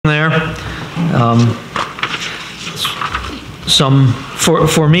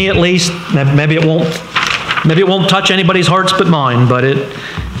For me at least, maybe it won't touch anybody's hearts but mine, but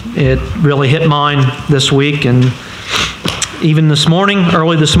it really hit mine this week. And even this morning,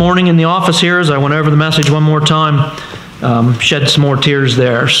 early this morning in the office here, as I went over the message one more time, shed some more tears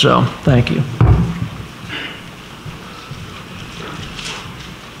there. So thank you.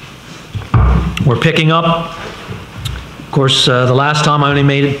 We're picking up. Of course, the last time I only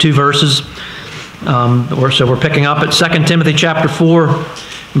made it 2 verses. So we're picking up at 2 Timothy chapter 4,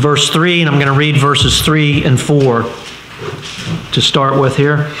 verse 3, and I'm going to read verses 3 and 4 to start with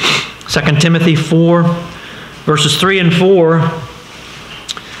here. 2 Timothy 4, verses 3 and 4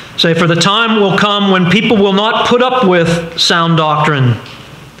 say, "For the time will come when people will not put up with sound doctrine.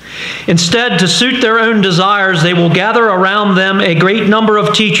 Instead, to suit their own desires, they will gather around them a great number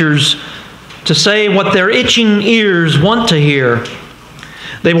of teachers to say what their itching ears want to hear.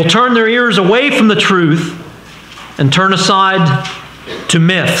 They will turn their ears away from the truth and turn aside to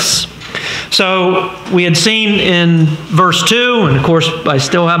myths." So we had seen in verse 2, and of course I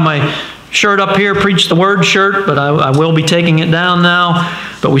still have my shirt up here, Preach the Word shirt, but I will be taking it down now.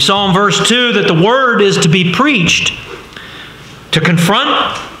 But we saw in verse 2 that the Word is to be preached to confront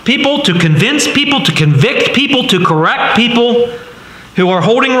people, to convince people, to convict people, to correct people who are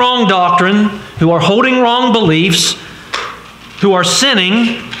holding wrong doctrine, who are holding wrong beliefs, who are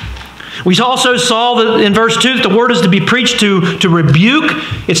sinning. We also saw that in verse 2 that the Word is to be preached to rebuke.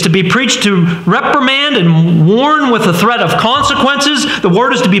 It's to be preached to reprimand and warn with the threat of consequences. The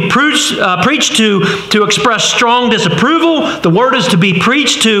Word is to be preached to express strong disapproval. The Word is to be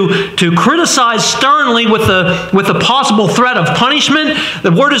preached to criticize sternly with the possible threat of punishment.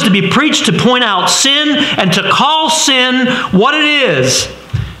 The Word is to be preached to point out sin and to call sin what it is,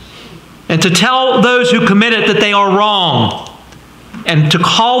 and to tell those who commit it that they are wrong, and to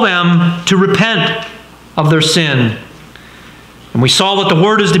call them to repent of their sin. And we saw that the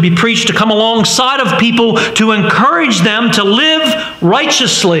Word is to be preached to come alongside of people to encourage them to live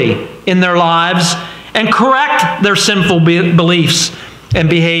righteously in their lives and correct their sinful beliefs and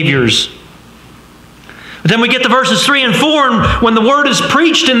behaviors. But then we get to verses 3 and 4, and when the Word is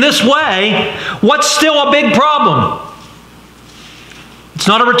preached in this way, what's still a big problem? It's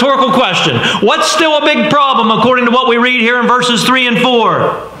not a rhetorical question. What's still a big problem according to what we read here in verses 3 and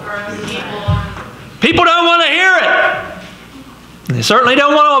 4? People don't want to hear it. They certainly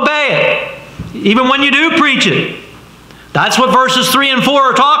don't want to obey it, even when you do preach it. That's what verses 3 and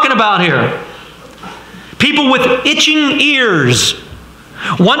 4 are talking about here. People with itching ears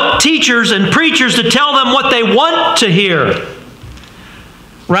want teachers and preachers to tell them what they want to hear,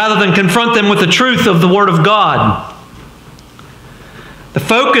 rather than confront them with the truth of the Word of God. The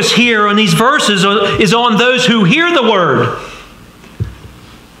focus here on these verses is on those who hear the Word,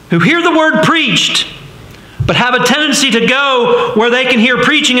 who hear the Word preached, but have a tendency to go where they can hear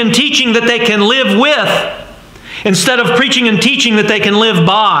preaching and teaching that they can live with, instead of preaching and teaching that they can live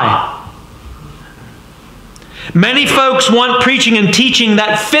by. Many folks want preaching and teaching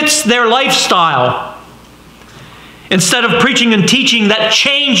that fits their lifestyle, instead of preaching and teaching that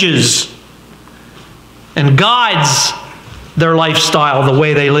changes and guides their lifestyle, the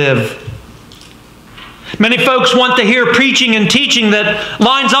way they live. Many folks want to hear preaching and teaching that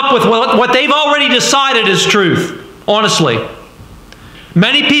lines up with what they've already decided is truth, honestly.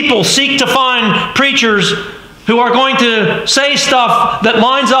 Many people seek to find preachers who are going to say stuff that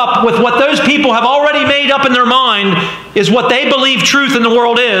lines up with what those people have already made up in their mind is what they believe truth in the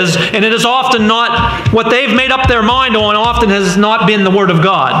world is, and it is often not what they've made up their mind on, often has not been the Word of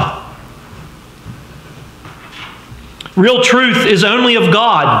God. Real truth is only of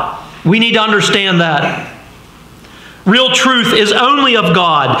God. We need to understand that. Real truth is only of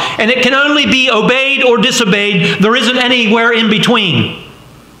God, and it can only be obeyed or disobeyed. There isn't anywhere in between.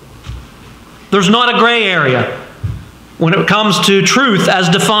 There's not a gray area when it comes to truth as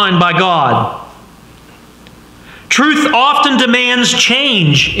defined by God. Truth often demands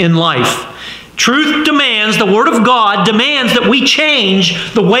change in life. Truth demands, the Word of God demands that we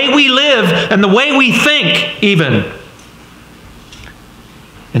change the way we live and the way we think even.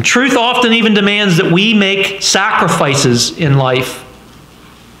 And truth often even demands that we make sacrifices in life.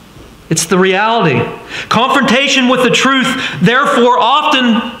 It's the reality. Confrontation with the truth, therefore,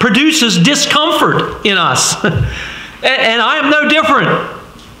 often produces discomfort in us. And I am no different,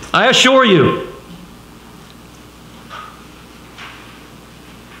 I assure you.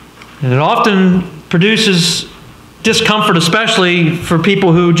 And it often produces discomfort, especially for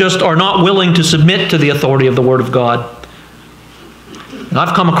people who just are not willing to submit to the authority of the Word of God. And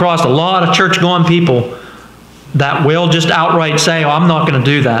I've come across a lot of church-going people that will just outright say, "Oh, I'm not going to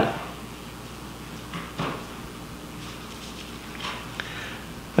do that."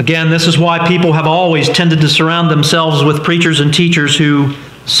 Again, this is why people have always tended to surround themselves with preachers and teachers who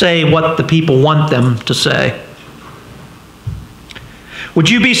say what the people want them to say. Would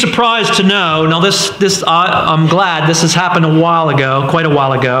you be surprised to know, now I'm glad this has happened quite a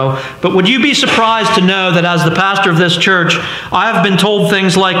while ago, but would you be surprised to know that as the pastor of this church, I have been told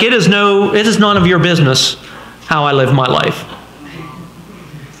things like, it is none of your business how I live my life.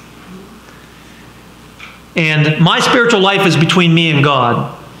 And my spiritual life is between me and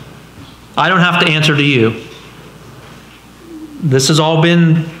God. I don't have to answer to you. This has all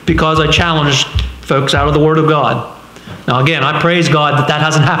been because I challenged folks out of the Word of God. Now again, I praise God that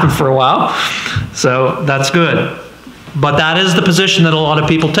hasn't happened for a while, so that's good. But that is the position that a lot of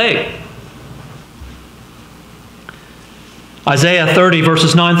people take. Isaiah 30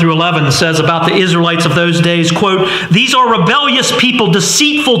 verses 9 through 11 says about the Israelites of those days, quote, "These are rebellious people,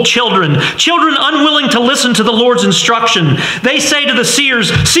 deceitful children, children unwilling to listen to the Lord's instruction. They say to the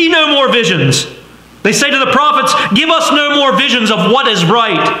seers, 'See no more visions.' They say to the prophets, 'Give us no more visions of what is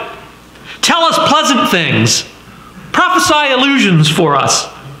right. Tell us pleasant things. Prophesy illusions for us.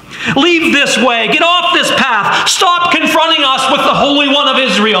 Leave this way. Get off this path. Stop confronting us with the Holy One of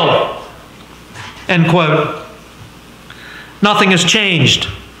Israel.'" End quote. Nothing has changed.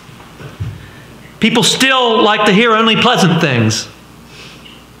 People still like to hear only pleasant things,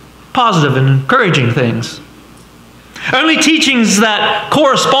 positive and encouraging things, only teachings that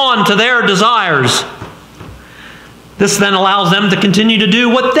correspond to their desires. This then allows them to continue to do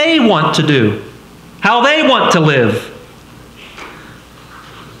what they want to do, how they want to live.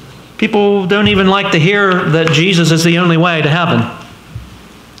 People don't even like to hear that Jesus is the only way to heaven.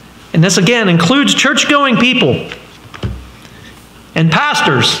 And this again includes church-going people and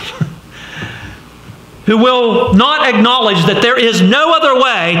pastors who will not acknowledge that there is no other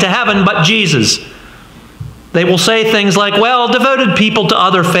way to heaven but Jesus. They will say things like, well, devoted people to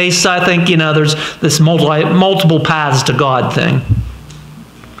other faiths, I think, there's this multiple paths to God thing.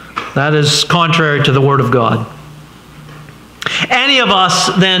 That is contrary to the Word of God. Any of us,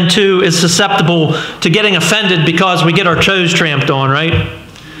 then, too, is susceptible to getting offended because we get our toes tramped on, right?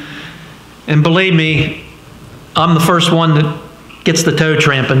 And believe me, I'm the first one that gets the toe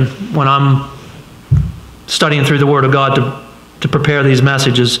tramping when I'm studying through the Word of God to prepare these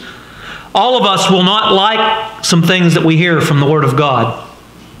messages. All of us will not like some things that we hear from the Word of God.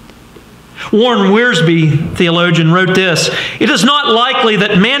 Warren Wiersbe, theologian, wrote this: "It is not likely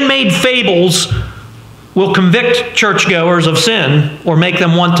that man-made fables will convict churchgoers of sin or make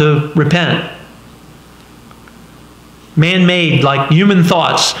them want to repent." Man-made, like human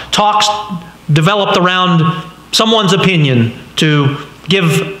thoughts, talks developed around someone's opinion to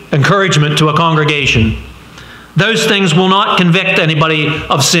give encouragement to a congregation. Those things will not convict anybody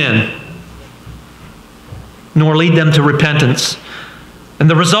of sin, nor lead them to repentance. And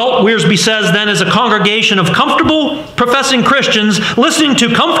the result, Wiersbe says, then, is a congregation of comfortable professing Christians listening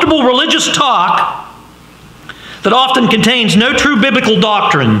to comfortable religious talk that often contains no true biblical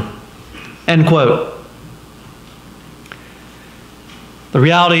doctrine. End quote. The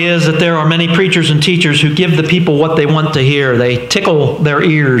reality is that there are many preachers and teachers who give the people what they want to hear. They tickle their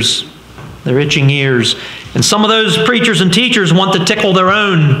ears, their itching ears. And some of those preachers and teachers want to tickle their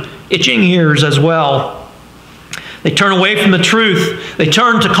own itching ears as well. They turn away from the truth. They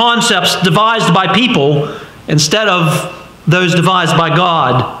turn to concepts devised by people instead of those devised by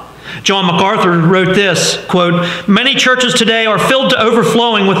God. John MacArthur wrote this, quote, "Many churches today are filled to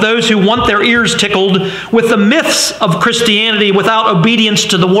overflowing with those who want their ears tickled with the myths of Christianity without obedience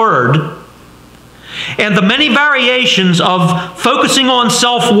to the Word, and the many variations of focusing on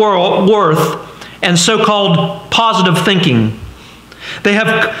self-worth and so-called positive thinking.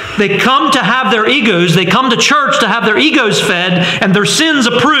 They come to have their egos, they come to church to have their egos fed and their sins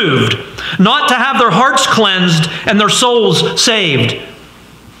approved, not to have their hearts cleansed and their souls saved.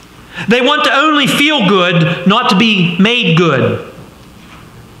 They want to only feel good, not to be made good.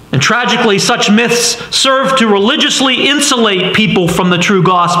 And tragically, such myths serve to religiously insulate people from the true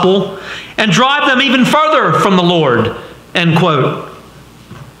gospel and drive them even further from the Lord." End quote.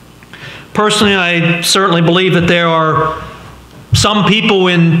 Personally, I certainly believe that there are some people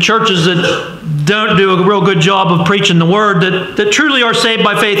in churches that don't do a real good job of preaching the Word, that truly are saved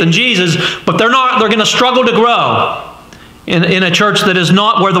by faith in Jesus, but they're going to struggle to grow in a church that is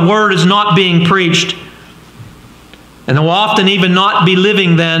not, where the Word is not being preached. And they will often even not be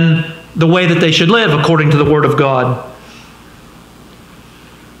living then the way that they should live according to the Word of God.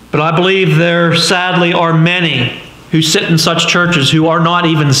 But I believe there sadly are many who sit in such churches who are not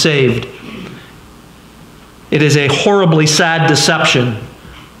even saved. It is a horribly sad deception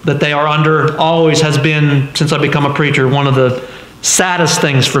that they are under. Always has been, since I become a preacher, one of the saddest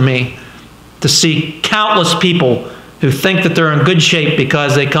things for me to see countless people who think that they're in good shape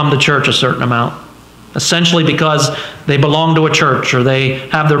because they come to church a certain amount. Essentially because they belong to a church or they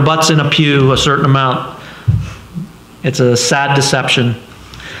have their butts in a pew a certain amount. It's a sad deception.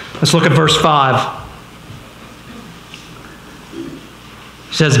 Let's look at verse 5.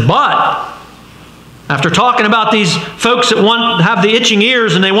 He says, but, after talking about these folks that have the itching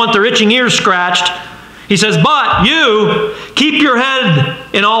ears and they want their itching ears scratched, he says, but you keep your head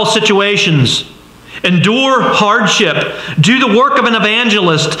in all situations. Endure hardship. Do the work of an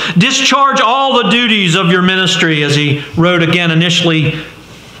evangelist. Discharge all the duties of your ministry, as he wrote again initially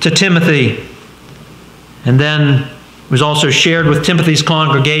to Timothy. And then was also shared with Timothy's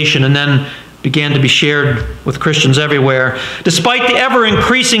congregation and then began to be shared with Christians everywhere. Despite the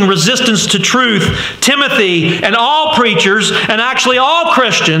ever-increasing resistance to truth, Timothy and all preachers, and actually all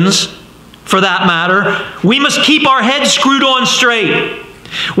Christians, for that matter, we must keep our heads screwed on straight.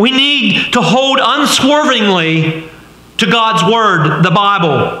 We need to hold unswervingly to God's Word, the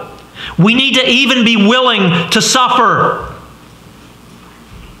Bible. We need to even be willing to suffer.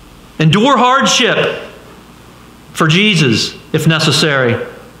 Endure hardship for Jesus, if necessary.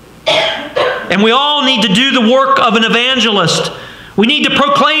 And we all need to do the work of an evangelist. We need to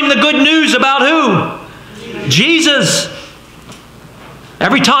proclaim the good news about who? Jesus.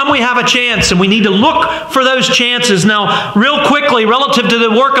 Every time we have a chance, and we need to look for those chances. Now, real quickly, relative to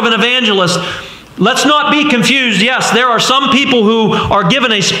the work of an evangelist, let's not be confused. Yes, there are some people who are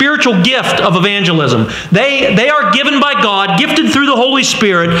given a spiritual gift of evangelism. They are given by God, gifted through the Holy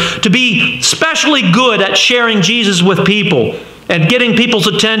Spirit, to be especially good at sharing Jesus with people and getting people's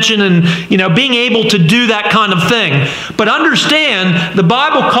attention and, being able to do that kind of thing. But understand, the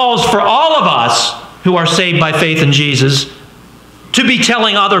Bible calls for all of us who are saved by faith in Jesus to be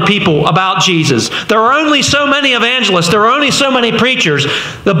telling other people about Jesus. There are only so many evangelists. There are only so many preachers.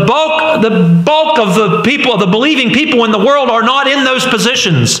 The bulk of the people, the believing people in the world, are not in those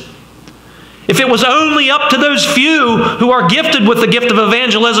positions. If it was only up to those few who are gifted with the gift of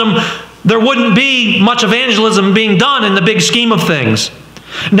evangelism, there wouldn't be much evangelism being done in the big scheme of things.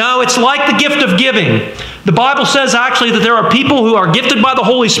 No, it's like the gift of giving. The Bible says actually that there are people who are gifted by the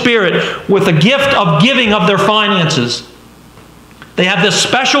Holy Spirit with the gift of giving of their finances. They have this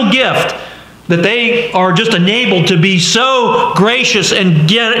special gift that they are just enabled to be so gracious and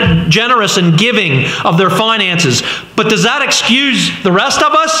generous in giving of their finances. But does that excuse the rest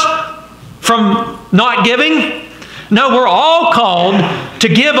of us from not giving? No, we're all called to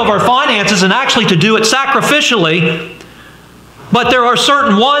give of our finances and actually to do it sacrificially. But there are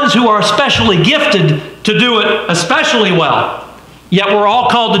certain ones who are especially gifted to do it especially well. Yet we're all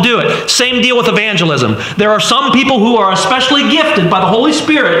called to do it. Same deal with evangelism. There are some people who are especially gifted by the Holy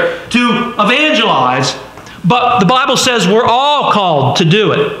Spirit to evangelize, but the Bible says we're all called to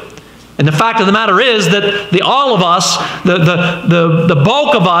do it. And the fact of the matter is that all of us, the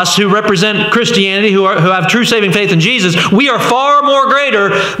bulk of us who represent Christianity, who have true saving faith in Jesus, we are far more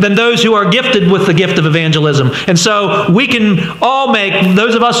greater than those who are gifted with the gift of evangelism. And so we can all make,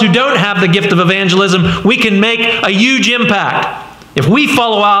 those of us who don't have the gift of evangelism, we can make a huge impact if we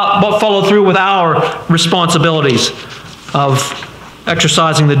follow through with our responsibilities of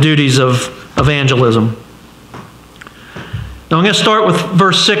exercising the duties of evangelism. Now I'm going to start with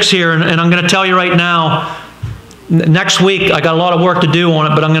verse 6 here, and I'm going to tell you right now, next week, I got a lot of work to do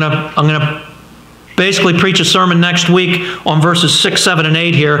on it, but I'm going to basically preach a sermon next week on verses 6, 7, and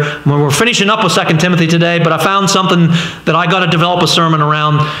 8 here. We're finishing up with 2 Timothy today, but I found something that I got to develop a sermon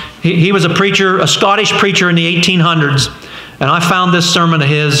around. He was a preacher, a Scottish preacher in the 1800s, and I found this sermon of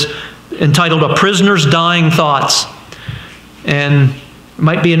his entitled A Prisoner's Dying Thoughts. And it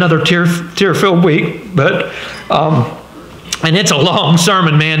might be another tear-filled week, but... and it's a long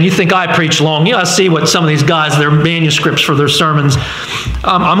sermon, man. You think I preach long. I see what some of these guys, their manuscripts for their sermons.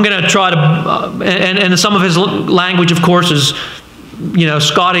 I'm going to try to, and some of his language, of course, is,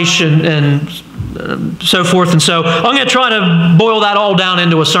 Scottish and so forth. And so I'm going to try to boil that all down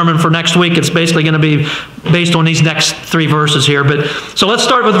into a sermon for next week. It's basically going to be based on these next 3 verses here. So let's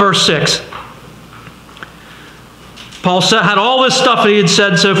start with verse 6. Paul had all this stuff that he had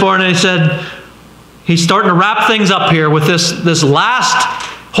said so far, and he said, he's starting to wrap things up here with this last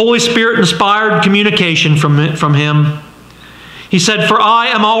Holy Spirit-inspired communication from him. He said, "For I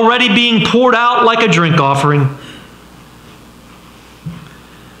am already being poured out like a drink offering,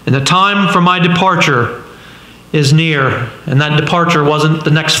 and the time for my departure is near." And that departure wasn't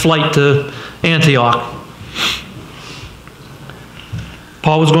the next flight to Antioch.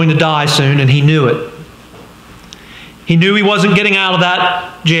 Paul was going to die soon, and he knew it. He knew he wasn't getting out of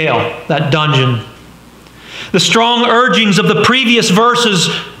that jail, that dungeon. The strong urgings of the previous verses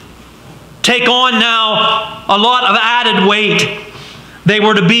take on now a lot of added weight. They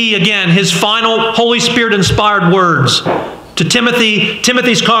were to be, again, his final Holy Spirit-inspired words to Timothy,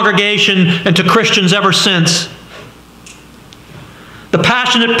 Timothy's congregation, and to Christians ever since. The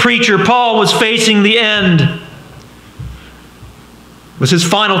passionate preacher, Paul, was facing the end. It was his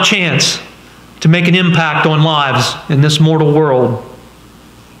final chance to make an impact on lives in this mortal world.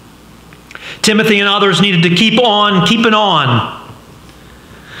 Timothy and others needed to keep on keeping on.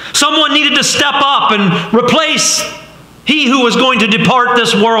 Someone needed to step up and replace he who was going to depart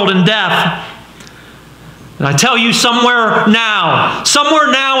this world in death. And I tell you, somewhere now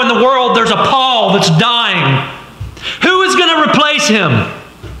in the world, there's a Paul that's dying. Who is going to replace him?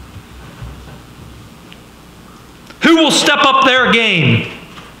 Who will step up their game,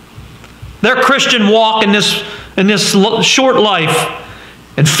 their Christian walk in this short life,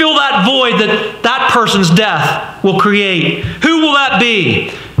 and fill that void that that person's death will create? Who will that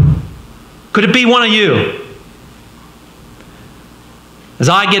be? Could it be one of you? As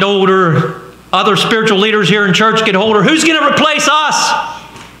I get older, other spiritual leaders here in church get older, who's going to replace us?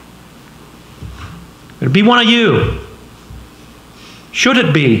 Could it be one of you? Should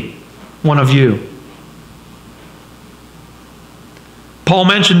it be one of you? Paul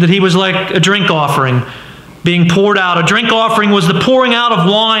mentioned that he was like a drink offering being poured out. A drink offering was the pouring out of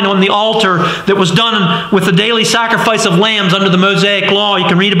wine on the altar that was done with the daily sacrifice of lambs under the Mosaic law. You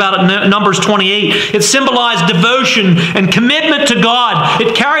can read about it in Numbers 28. It symbolized devotion and commitment to God.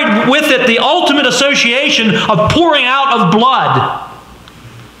 It carried with it the ultimate association of pouring out of blood.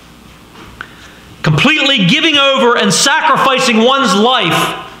 Completely giving over and sacrificing one's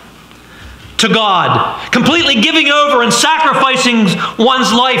life to God. Completely giving over and sacrificing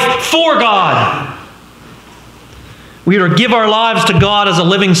one's life for God. We are to give our lives to God as a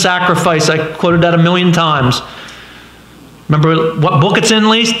living sacrifice. I quoted that 1,000,000 times. Remember what book it's in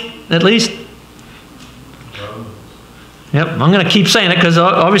at least? Yep, I'm going to keep saying it because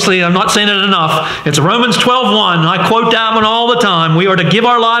obviously I'm not saying it enough. It's Romans 12:1. I quote that one all the time. We are to give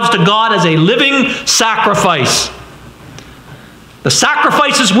our lives to God as a living sacrifice. The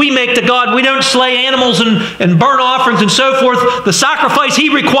sacrifices we make to God, we don't slay animals and burn offerings and so forth. The sacrifice He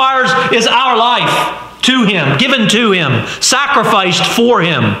requires is our life to Him, given to Him, sacrificed for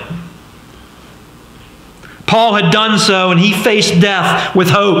Him. Paul had done so, and he faced death with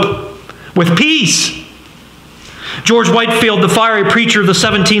hope, with peace. George Whitefield, the fiery preacher of the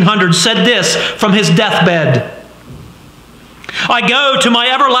 1700s, said this from his deathbed: "I go to my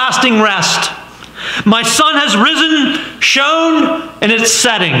everlasting rest. My sun has risen, shone, and it's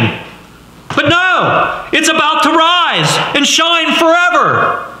setting. But no, it's about to rise and shine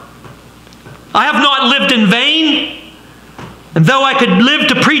forever. I have not lived in vain. And though I could live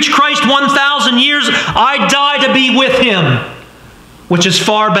to preach Christ 1,000 years, I die to be with Him, which is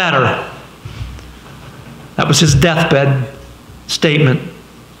far better." That was his deathbed statement.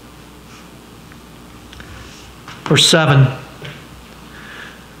 Verse 7.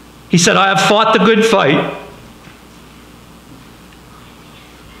 He said, "I have fought the good fight."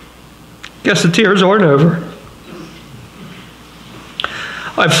 Guess the tears aren't over.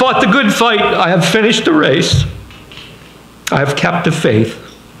 "I've fought the good fight. I have finished the race. I have kept the faith."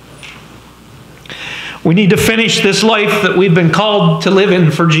 We need to finish this life that we've been called to live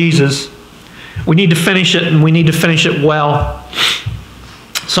in for Jesus. We need to finish it, and we need to finish it well.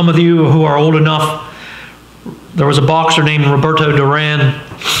 Some of you who are old enough, there was a boxer named Roberto Duran.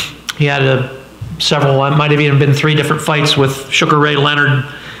 He had several, it might have even been 3 different fights with Sugar Ray Leonard,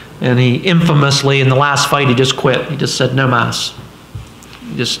 and he infamously, in the last fight, he just quit. He just said, "No mas."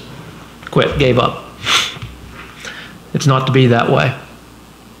 He just quit, gave up. It's not to be that way.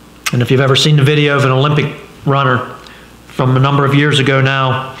 And if you've ever seen the video of an Olympic runner from a number of years ago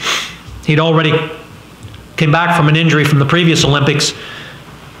now, he'd already came back from an injury from the previous Olympics,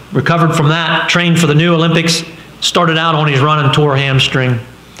 recovered from that, trained for the new Olympics, started out on his run and tore a hamstring.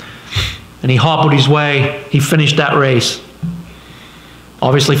 And he hobbled his way. He finished that race.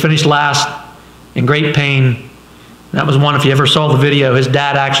 Obviously finished last, in great pain. That was one, if you ever saw the video, his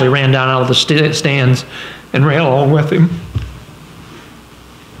dad actually ran down out of the stands and ran along with him.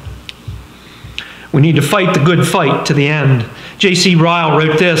 We need to fight the good fight to the end. J.C. Ryle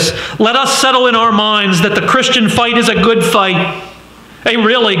wrote this: "Let us settle in our minds that the Christian fight is a good fight, a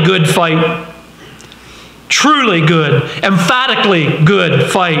really good fight, truly good, emphatically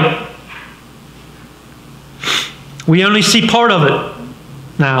good fight." We only see part of it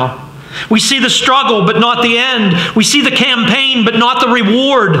now. We see the struggle, but not the end. We see the campaign, but not the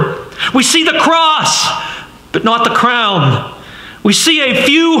reward. We see the cross, but not the crown. We see a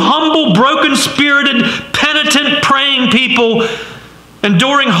few humble, broken-spirited, penitent, praying people,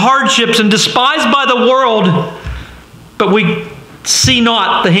 enduring hardships and despised by the world, but we see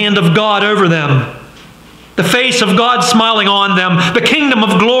not the hand of God over them, the face of God smiling on them, the kingdom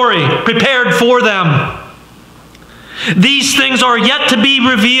of glory prepared for them. These things are yet to be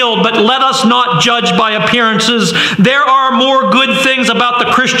revealed, but let us not judge by appearances. There are more good things about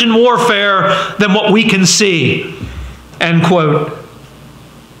the Christian warfare than what we can see." End quote.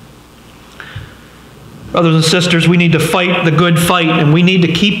 Brothers and sisters, we need to fight the good fight, and we need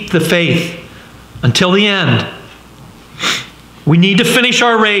to keep the faith until the end. We need to finish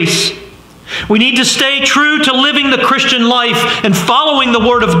our race. We need to stay true to living the Christian life and following the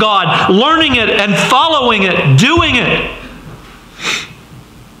Word of God, learning it and following it, doing it,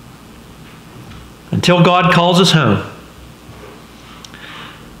 until God calls us home.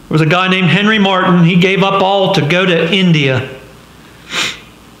 There was a guy named Henry Martin. He gave up all to go to India.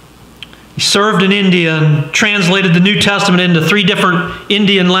 He served in India and translated the New Testament into 3 different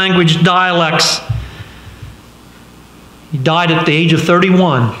Indian language dialects. He died at the age of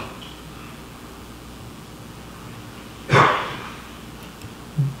 31.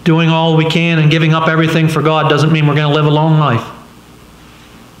 Doing all we can and giving up everything for God doesn't mean we're going to live a long life.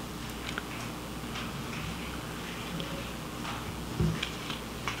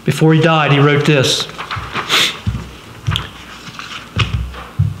 Before he died, he wrote this: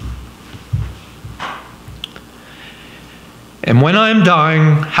 "And when I am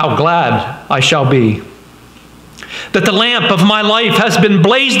dying, how glad I shall be that the lamp of my life has been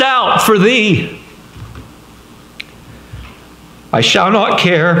blazed out for thee. I shall not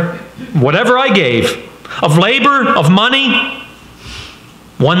care whatever I gave, of labor, of money,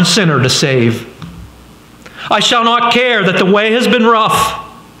 one sinner to save. I shall not care that the way has been rough,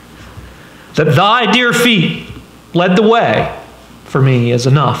 that thy dear feet led the way for me is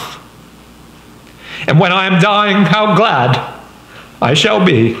enough. And when I am dying, how glad I shall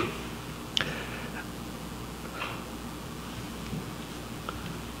be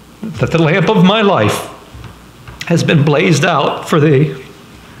that the lamp of my life has been blazed out for thee."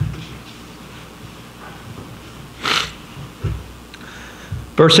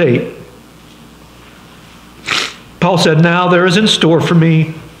 Verse 8. Paul said, "Now there is in store for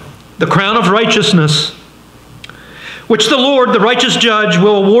me the crown of righteousness, which the Lord, the righteous judge,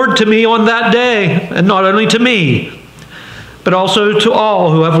 will award to me on that day, and not only to me, but also to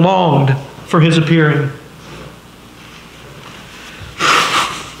all who have longed for his appearing."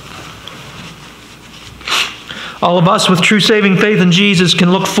 All of us with true saving faith in Jesus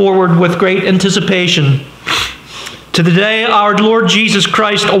can look forward with great anticipation to the day our Lord Jesus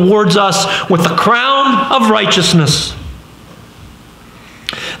Christ awards us with the crown of righteousness.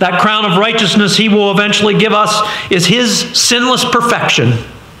 That crown of righteousness he will eventually give us is his sinless perfection,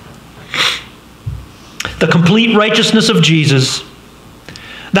 the complete righteousness of Jesus.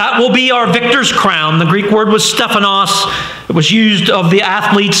 That will be our victor's crown. The Greek word was Stephanos. It was used of the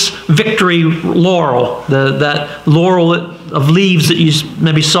athlete's victory laurel, that laurel of leaves that you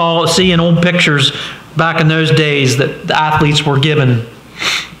maybe see in old pictures back in those days that the athletes were given.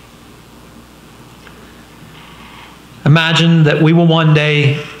 Imagine that we will one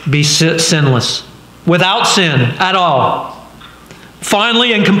day be sinless, without sin at all,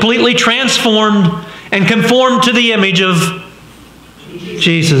 finally and completely transformed and conformed to the image of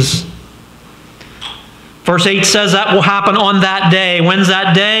Jesus. Verse 8 says that will happen on that day. When's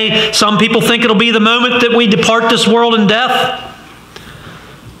that day? Some people think it'll be the moment that we depart this world in death.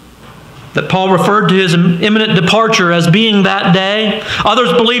 That Paul referred to his imminent departure as being that day.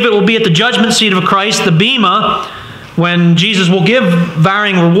 Others believe it will be at the judgment seat of Christ, the Bema, when Jesus will give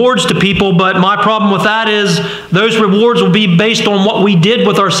varying rewards to people. But my problem with that is those rewards will be based on what we did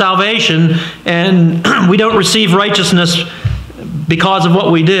with our salvation, and we don't receive righteousness because of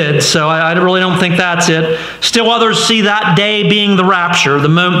what we did. So I really don't think that's it. Still others see that day being the rapture, the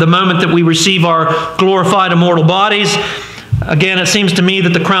moment that we receive our glorified immortal bodies. Again, it seems to me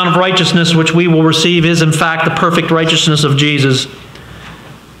that the crown of righteousness which we will receive is in fact the perfect righteousness of Jesus.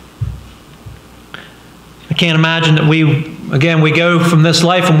 I can't imagine that we go from this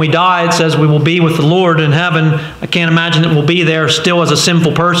life when we die. It says we will be with the Lord in heaven. I can't imagine that we'll be there still as a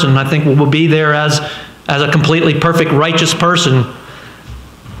sinful person. I think we will be there as a completely perfect righteous person.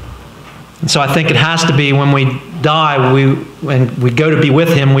 And so I think it has to be when we die, when we go to be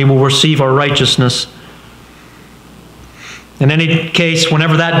with him, we will receive our righteousness. In any case,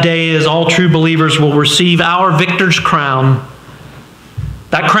 whenever that day is, all true believers will receive our victor's crown.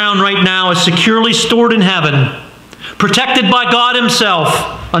 That crown right now is securely stored in heaven, protected by God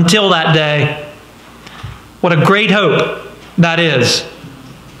himself until that day. What a great hope that is.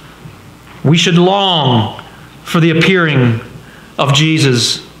 We should long for the appearing of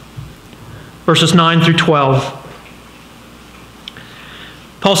Jesus. Verses 9 through 12.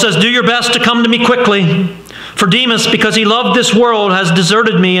 Paul says, "Do your best to come to me quickly. For Demas, because he loved this world, has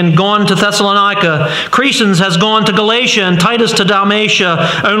deserted me and gone to Thessalonica. Crescens has gone to Galatia, and Titus to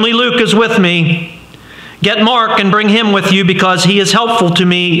Dalmatia. Only Luke is with me. Get Mark and bring him with you, because he is helpful to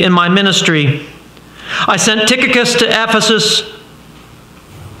me in my ministry. I sent Tychicus to Ephesus."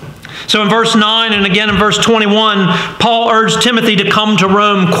 So in verse 9 and again in verse 21, Paul urged Timothy to come to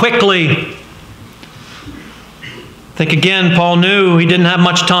Rome quickly. I think again, Paul knew he didn't have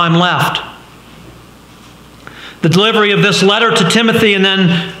much time left. The delivery of this letter to Timothy and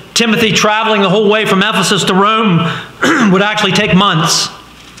then Timothy traveling the whole way from Ephesus to Rome would actually take months.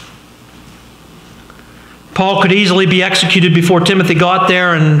 Paul could easily be executed before Timothy got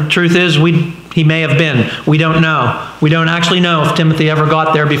there, and truth is, he may have been. We don't know. We don't actually know if Timothy ever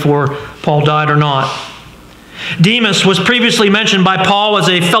got there before Paul died or not. Demas was previously mentioned by Paul as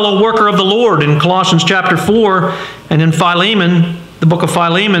a fellow worker of the Lord in Colossians chapter 4 and in Philemon, the book of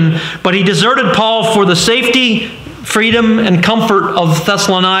Philemon, but he deserted Paul for the safety, freedom, and comfort of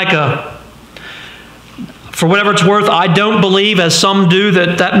Thessalonica. For whatever it's worth, I don't believe, as some do,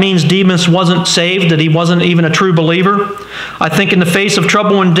 that means Demas wasn't saved, that he wasn't even a true believer. I think in the face of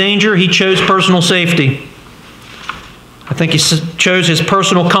trouble and danger, he chose personal safety. I think he chose his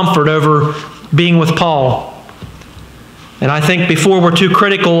personal comfort over being with Paul. And I think before we're too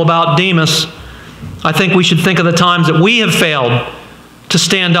critical about Demas, I think we should think of the times that we have failed to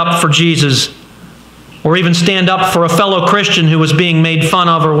stand up for Jesus, or even stand up for a fellow Christian who was being made fun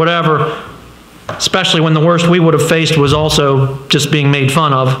of or whatever, especially when the worst we would have faced was also just being made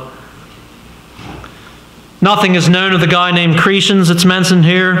fun of. Nothing is known of the guy named Crescens that's mentioned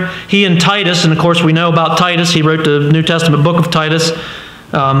here. He and Titus, and of course we know about Titus, he wrote the New Testament book of Titus.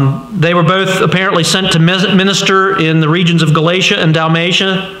 They were both apparently sent to minister in the regions of Galatia and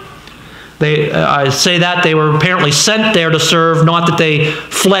Dalmatia. I say that they were apparently sent there to serve, not that they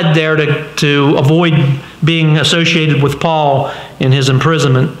fled there to avoid being associated with Paul in his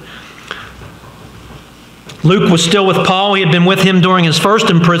imprisonment. Luke was still with Paul. He had been with him during his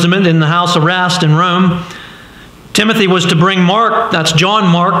first imprisonment in the house arrest in Rome. Timothy was to bring Mark, that's John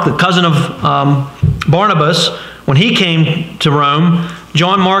Mark, the cousin of Barnabas, when he came to Rome.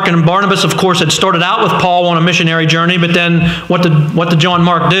 John Mark and Barnabas, of course, had started out with Paul on a missionary journey, but then what did John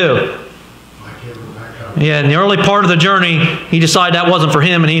Mark do? Yeah, in the early part of the journey, he decided that wasn't for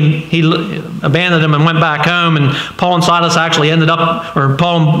him, and he abandoned him and went back home. And Paul and Silas actually ended up, or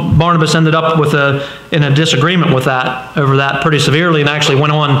Paul and Barnabas ended up in a disagreement with that, over that pretty severely, and actually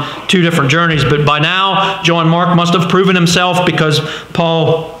went on 2 different journeys. But by now, John Mark must have proven himself, because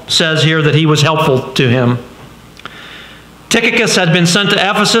Paul says here that he was helpful to him. Tychicus had been sent to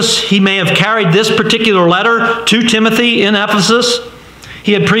Ephesus. He may have carried this particular letter to Timothy in Ephesus.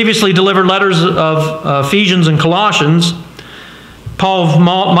 He had previously delivered letters of Ephesians and Colossians.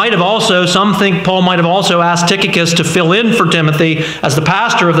 Some think Paul might have also asked Tychicus to fill in for Timothy as the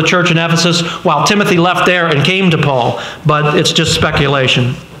pastor of the church in Ephesus while Timothy left there and came to Paul. But it's just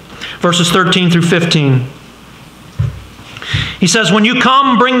speculation. Verses 13 through 15. He says, "When you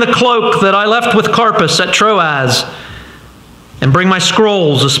come, bring the cloak that I left with Carpus at Troas, and bring my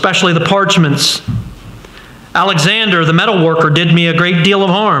scrolls, especially the parchments. Alexander, the metal worker, did me a great deal of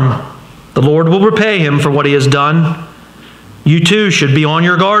harm. The Lord will repay him for what he has done. You too should be on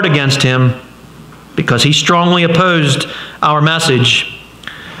your guard against him, because he strongly opposed our message."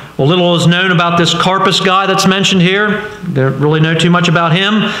 Well, little is known about this Carpus guy that's mentioned here. Don't really know too much about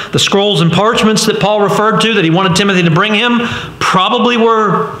him. The scrolls and parchments that Paul referred to that he wanted Timothy to bring him probably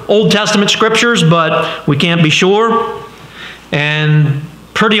were Old Testament scriptures, but we can't be sure. And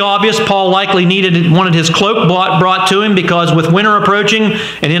pretty obvious, Paul likely wanted his cloak brought to him, because with winter approaching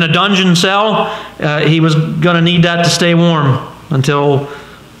and in a dungeon cell, he was going to need that to stay warm until,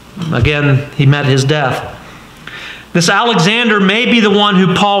 again, he met his death. This Alexander may be the one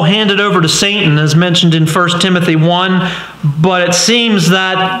who Paul handed over to Satan, as mentioned in 1 Timothy 1, but it seems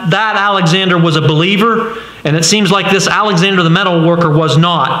that Alexander was a believer, and it seems like this Alexander the metal worker was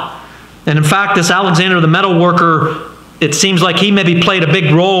not. And in fact, this Alexander the metal worker, it seems like he maybe played a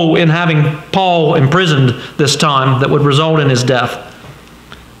big role in having Paul imprisoned this time that would result in his death.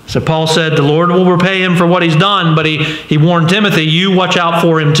 So Paul said the Lord will repay him for what he's done, but he warned Timothy, you watch out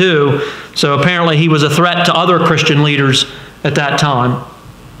for him too. So apparently he was a threat to other Christian leaders at that time.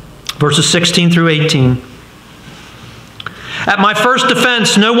 Verses 16 through 18. "At my first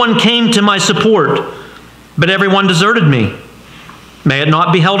defense, no one came to my support, but everyone deserted me. May it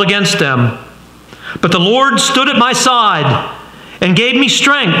not be held against them. But the Lord stood at my side and gave me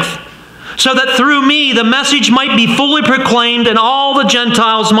strength, so that through me the message might be fully proclaimed and all the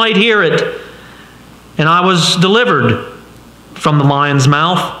Gentiles might hear it. And I was delivered from the lion's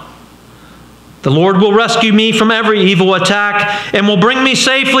mouth. The Lord will rescue me from every evil attack and will bring me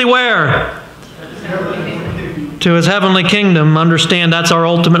safely where? To His heavenly kingdom. Understand, that's our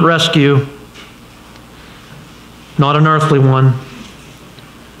ultimate rescue, not an earthly one.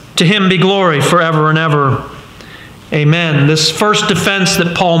 To Him be glory forever and ever. Amen. This first defense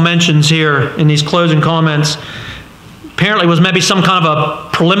that Paul mentions here in these closing comments apparently was maybe some kind of a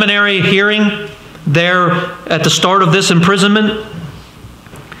preliminary hearing there at the start of this imprisonment.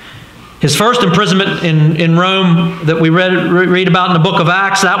 His first imprisonment in Rome that we read about in the book of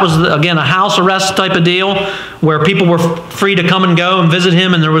Acts, that was, again, a house arrest type of deal where people were free to come and go and visit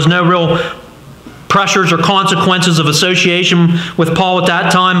him, and there was no real pressures or consequences of association with Paul at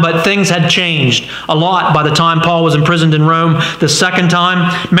that time, but things had changed a lot by the time Paul was imprisoned in Rome the second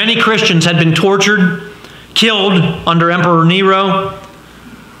time. Many Christians had been tortured, killed under Emperor Nero.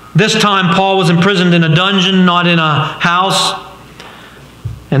 This time Paul was imprisoned in a dungeon, not in a house.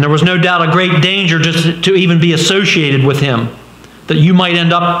 And there was no doubt a great danger just to even be associated with him, that you might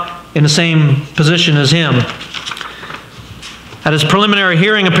end up in the same position as him. At his preliminary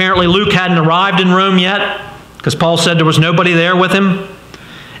hearing, apparently Luke hadn't arrived in Rome yet, because Paul said there was nobody there with him.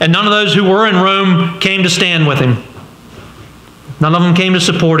 And none of those who were in Rome came to stand with him. None of them came to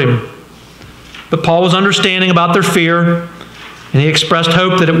support him. But Paul was understanding about their fear, and he expressed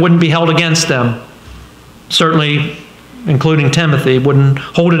hope that it wouldn't be held against them. Certainly, including Timothy, wouldn't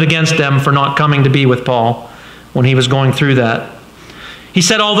hold it against them for not coming to be with Paul when he was going through that. He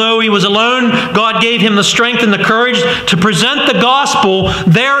said, although he was alone, God gave him the strength and the courage to present the gospel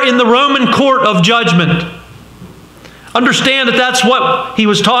there in the Roman court of judgment. Understand that that's what he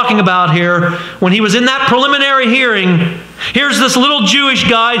was talking about here when he was in that preliminary hearing. Here's this little Jewish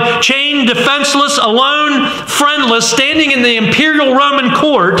guy, chained, defenseless, alone, friendless, standing in the imperial Roman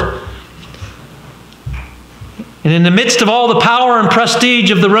court. And in the midst of all the power and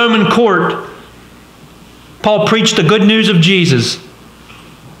prestige of the Roman court, Paul preached the good news of Jesus,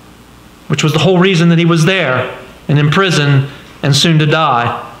 which was the whole reason that he was there and in prison and soon to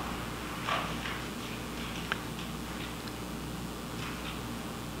die.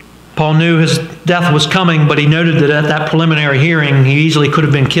 Paul knew his death was coming, but he noted that at that preliminary hearing, he easily could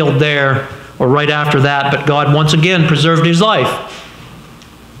have been killed there or right after that, but God once again preserved his life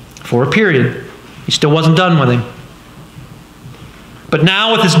for a period. He still wasn't done with him. But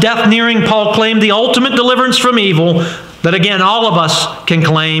now, with his death nearing, Paul claimed the ultimate deliverance from evil that, again, all of us can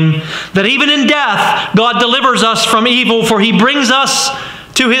claim, that even in death, God delivers us from evil, for He brings us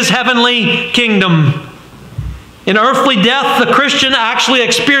to His heavenly kingdom. In earthly death, the Christian actually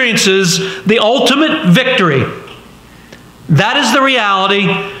experiences the ultimate victory. That is the reality.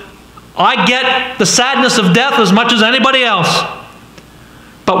 I get the sadness of death as much as anybody else.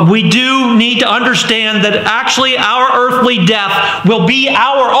 But we do need to understand that actually our earthly death will be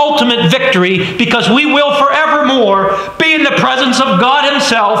our ultimate victory, because we will forevermore be in the presence of God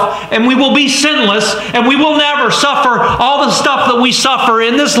Himself, and we will be sinless, and we will never suffer all the stuff that we suffer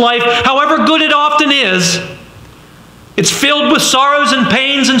in this life, however good it often is. It's filled with sorrows and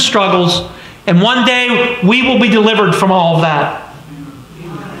pains and struggles, and one day we will be delivered from all of that.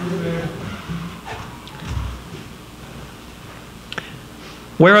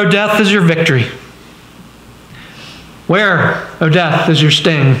 Where, O death, is your victory? Where, O death, is your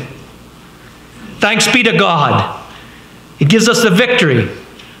sting? Thanks be to God. He gives us the victory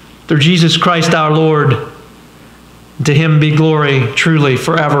through Jesus Christ our Lord. To Him be glory truly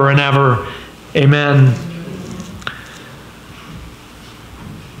forever and ever. Amen.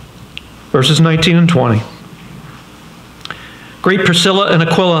 Verses 19 and 20. Greet Priscilla and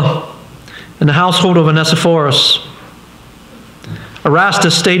Aquila in the household of Onesiphorus.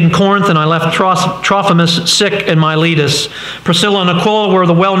 Erastus stayed in Corinth, and I left Trophimus sick in Miletus. Priscilla and Aquila were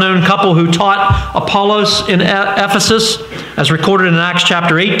the well-known couple who taught Apollos in Ephesus, as recorded in Acts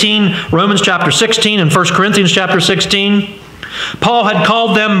chapter 18, Romans chapter 16, and 1 Corinthians chapter 16. Paul had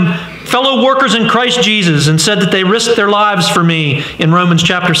called them fellow workers in Christ Jesus and said that they risked their lives for me in Romans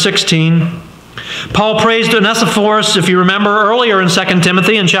chapter 16. Paul praised Onesiphorus, if you remember earlier in 2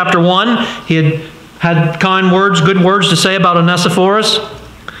 Timothy in chapter 1. He had kind words, good words to say about Onesiphorus.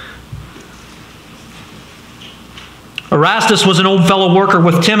 Erastus was an old fellow worker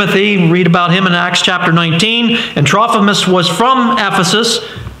with Timothy. Read about him in Acts chapter 19. And Trophimus was from Ephesus.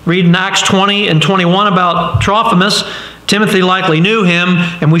 Read in Acts 20 and 21 about Trophimus. Timothy likely knew him.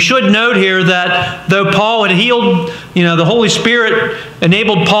 And we should note here that though Paul had healed, the Holy Spirit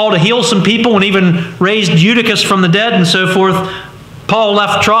enabled Paul to heal some people and even raised Eutychus from the dead and so forth, Paul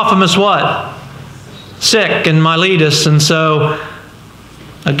left Trophimus what? Sick in Miletus. And so,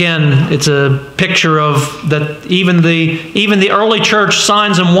 again, it's a picture of that even the early church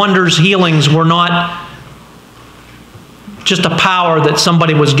signs and wonders, healings were not just a power that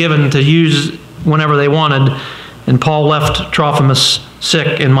somebody was given to use whenever they wanted. And Paul left Trophimus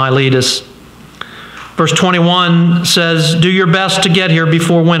sick in Miletus. Verse 21 says, do your best to get here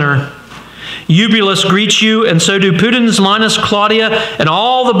before winter. Eubulus greets you, and so do Pudens, Linus, Claudia, and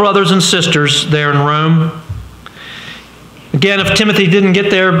all the brothers and sisters there in Rome. Again, if Timothy didn't get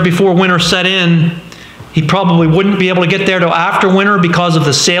there before winter set in, he probably wouldn't be able to get there till after winter because of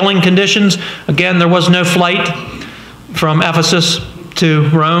the sailing conditions. Again, there was no flight from Ephesus to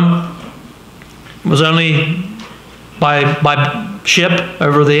Rome. It was only by ship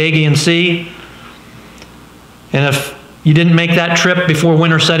over the Aegean Sea. And if you didn't make that trip before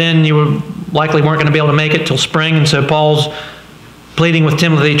winter set in, you likely weren't going to be able to make it till spring. And so Paul's pleading with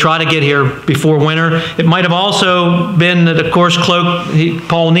Timothy, try to get here before winter. It might have also been that, of course,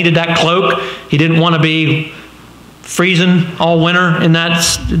 Paul needed that cloak. He didn't want to be freezing all winter in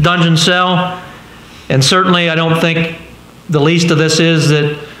that dungeon cell. And certainly I don't think the least of this is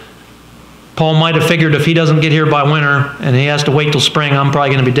that Paul might have figured if he doesn't get here by winter and he has to wait till spring, I'm probably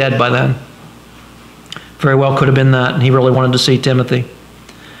going to be dead by then. Very well could have been that, and he really wanted to see Timothy.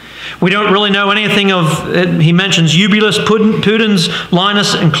 We don't really know anything of it. He mentions Eubulus, Pudens,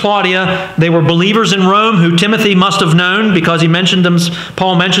 Linus, and Claudia. They were believers in Rome who Timothy must have known because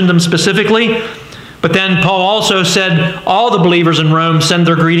Paul mentioned them specifically. But then Paul also said all the believers in Rome send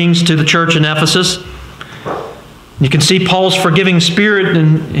their greetings to the church in Ephesus. You can see Paul's forgiving spirit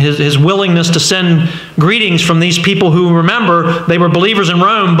and his willingness to send greetings from these people who, remember, they were believers in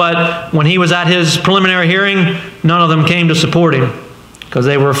Rome, but when he was at his preliminary hearing, none of them came to support him because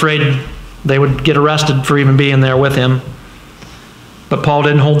they were afraid they would get arrested for even being there with him. But Paul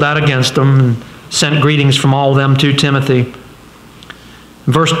didn't hold that against them and sent greetings from all of them to Timothy.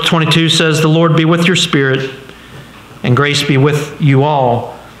 Verse 22 says, the Lord be with your spirit, and grace be with you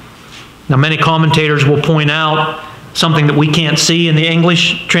all. Now, many commentators will point out something that we can't see in the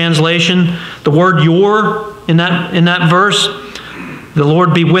English translation. The word your in that verse, the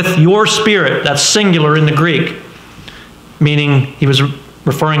Lord be with your spirit. That's singular in the Greek, meaning he was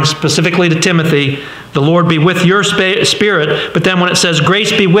referring specifically to Timothy. The Lord be with your spirit. But then when it says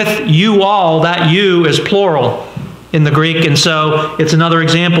grace be with you all, that you is plural in the Greek. And so it's another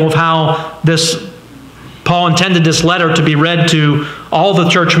example of how Paul intended this letter to be read to all the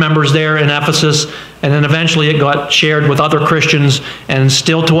church members there in Ephesus, and then eventually it got shared with other Christians, and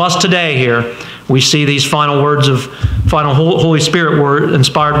still to us today here, we see these final Holy Spirit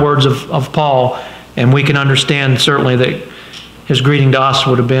inspired words of Paul, and we can understand certainly that his greeting to us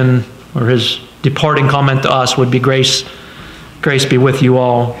would have been, or his departing comment to us would be, grace be with you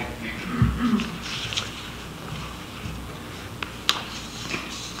all.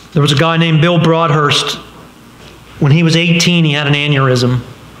 There was a guy named Bill Broadhurst. When he was 18, he had an aneurysm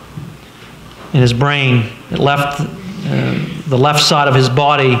in his brain. It left the left side of his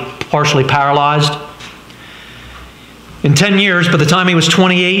body partially paralyzed. In 10 years, by the time he was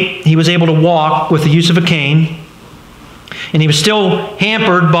 28, he was able to walk with the use of a cane. And he was still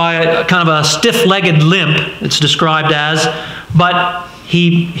hampered by a kind of a stiff-legged limp, it's described as, but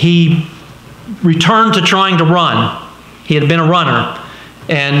he returned to trying to run. He had been a runner.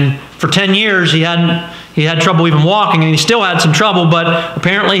 And for 10 years, he had trouble even walking, and he still had some trouble, but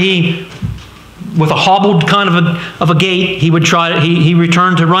apparently with a hobbled kind of a gait, he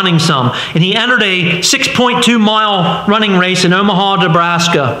returned to running some. And he entered a 6.2-mile running race in Omaha,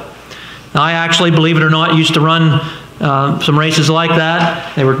 Nebraska. Now, I actually, believe it or not, used to run some races like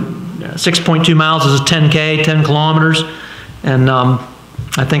that. They were 6.2 miles is a 10K, 10 kilometers. And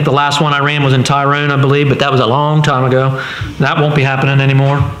I think the last one I ran was in Tyrone, I believe, but that was a long time ago. That won't be happening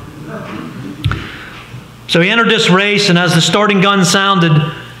anymore. So he entered this race, and as the starting gun sounded,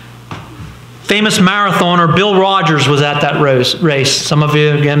 famous marathoner Bill Rogers was at that race. Some of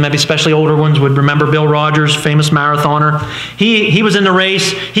you, again, maybe especially older ones, would remember Bill Rogers, famous marathoner. He was in the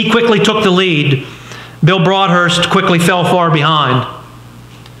race. He quickly took the lead. Bill Broadhurst quickly fell far behind.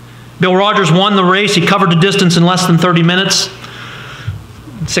 Bill Rogers won the race. He covered the distance in less than 30 minutes.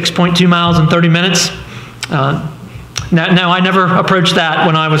 6.2 miles in 30 minutes. Now, I never approached that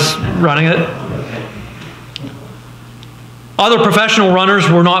when I was running it. Other professional runners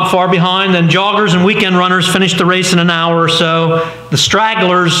were not far behind, and joggers and weekend runners finished the race in an hour or so. The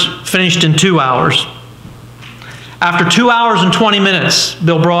stragglers finished in 2 hours. After 2 hours and 20 minutes,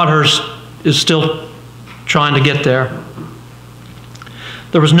 Bill Broadhurst is still trying to get there.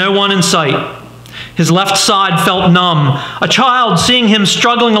 There was no one in sight. His left side felt numb. A child, seeing him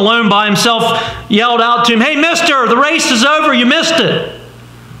struggling alone by himself, yelled out to him, "Hey, mister, the race is over. You missed it."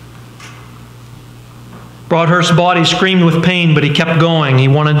 Broadhurst's body screamed with pain, but he kept going. He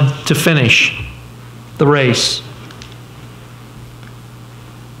wanted to finish the race.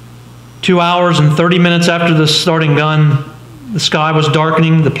 2 hours and 30 minutes after the starting gun, the sky was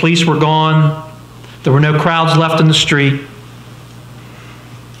darkening. The police were gone. There were no crowds left in the street.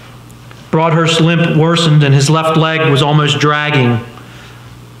 Broadhurst's limp worsened, and his left leg was almost dragging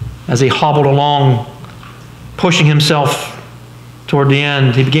as he hobbled along, pushing himself toward the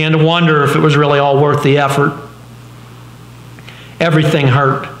end. He began to wonder if it was really all worth the effort. Everything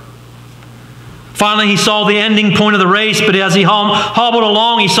hurt. Finally, he saw the ending point of the race, but as he hobbled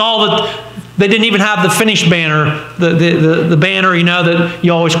along, he saw that they didn't even have the finish banner, the banner, you know, that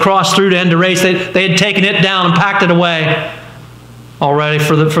you always cross through to end the race. They had taken it down and packed it away already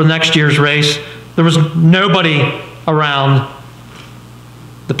for next year's race. There was nobody around.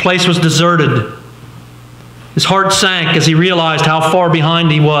 The place was deserted. His heart sank as he realized how far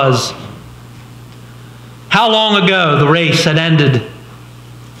behind he was. How long ago the race had ended.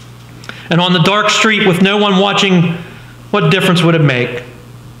 And on the dark street with no one watching, what difference would it make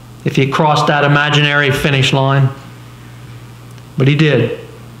if he crossed that imaginary finish line? But he did.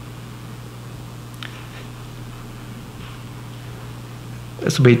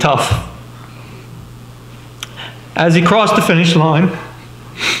 This will be tough. As he crossed the finish line,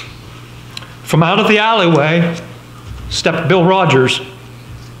 from out of the alleyway stepped Bill Rogers,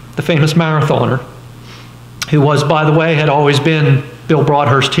 the famous marathoner, who was, by the way, had always been Bill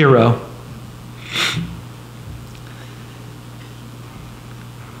Broadhurst's hero.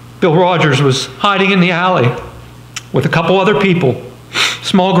 Bill Rogers was hiding in the alley with a couple other people,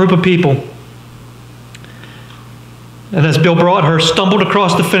 small group of people. And as Bill Broadhurst stumbled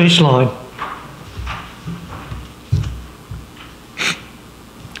across the finish line,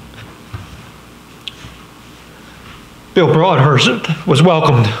 Bill Broadhurst was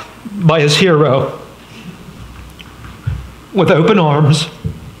welcomed by his hero with open arms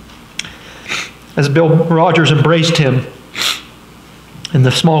as Bill Rogers embraced him, and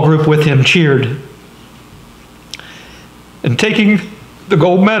the small group with him cheered. And taking the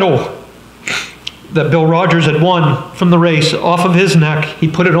gold medal that Bill Rogers had won from the race off of his neck, he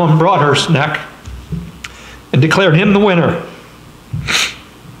put it on Broadhurst's neck and declared him the winner.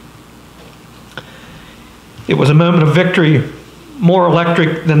 It was a moment of victory, more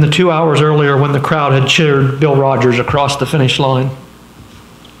electric than the 2 hours earlier when the crowd had cheered Bill Rogers across the finish line.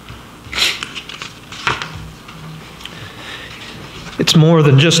 It's more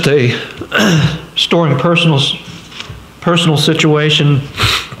than just a storing personal situation.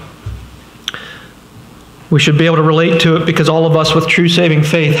 We should be able to relate to it because all of us with true saving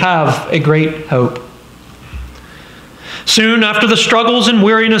faith have a great hope. Soon after the struggles and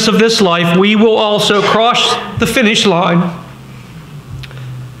weariness of this life, we will also cross the finish line,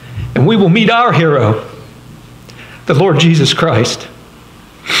 and we will meet our hero, the Lord Jesus Christ.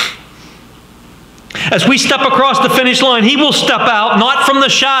 As we step across the finish line, he will step out, not from the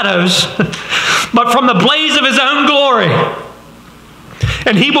shadows, but from the blaze of his own glory.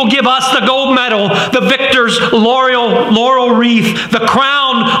 And he will give us the gold medal, the victor's laurel wreath, the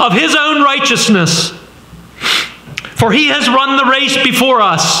crown of his own righteousness. For he has run the race before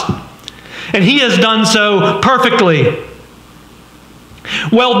us, and he has done so perfectly.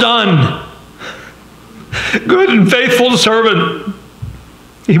 Well done, good and faithful servant,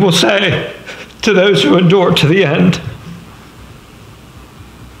 he will say to those who endure to the end.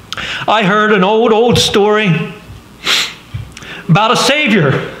 I heard an old story about a Savior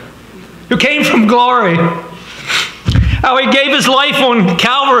who came from glory, how he gave his life on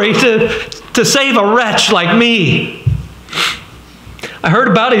Calvary to save a wretch like me. I heard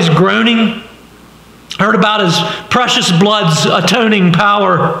about his groaning. I heard about his precious blood's atoning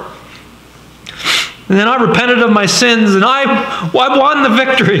power. And then I repented of my sins, and I won the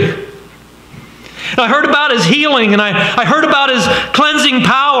victory. And I heard about his healing, and I heard about his cleansing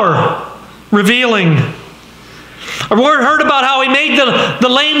power revealing. I heard about how he made the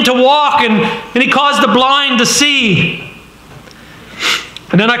lame to walk, and he caused the blind to see.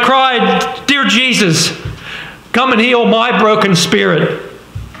 And then I cried, "Dear Jesus, come and heal my broken spirit."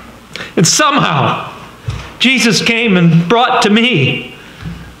 And somehow, Jesus came and brought to me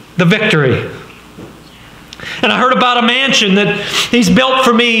the victory. And I heard about a mansion that he's built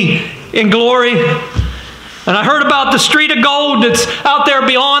for me in glory. And I heard about the street of gold that's out there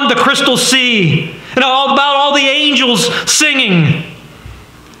beyond the crystal sea. And about all the angels singing.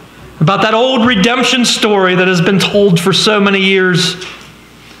 About that old redemption story that has been told for so many years.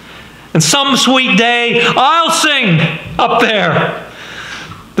 And some sweet day, I'll sing up there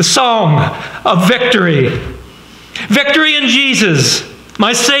the song of victory. Victory in Jesus,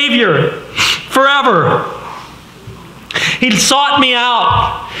 my Savior, forever. He sought me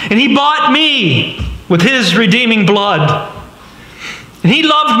out, and He bought me with His redeeming blood. And He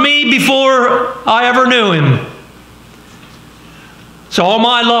loved me before I ever knew Him. So all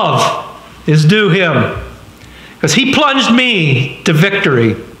my love is due Him, because He plunged me to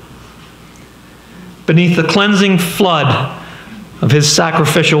victory beneath the cleansing flood of His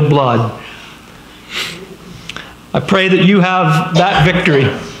sacrificial blood. I pray that you have that victory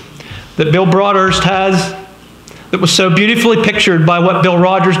that Bill Broadhurst has, that was so beautifully pictured by what Bill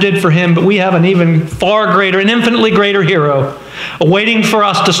Rogers did for him, but we have an even far greater, an infinitely greater hero awaiting for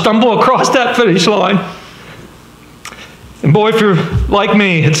us to stumble across that finish line. And boy, if you're like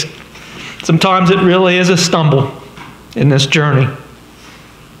me, sometimes it really is a stumble in this journey.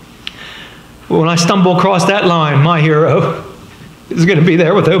 But when I stumble across that line, my hero is going to be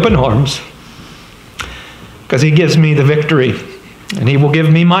there with open arms, because He gives me the victory, and He will give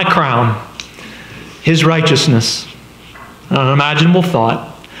me my crown, His righteousness. An unimaginable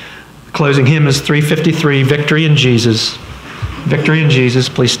thought. The closing hymn is 353, Victory in Jesus. Victory in Jesus.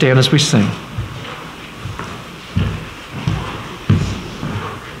 Please stand as we sing.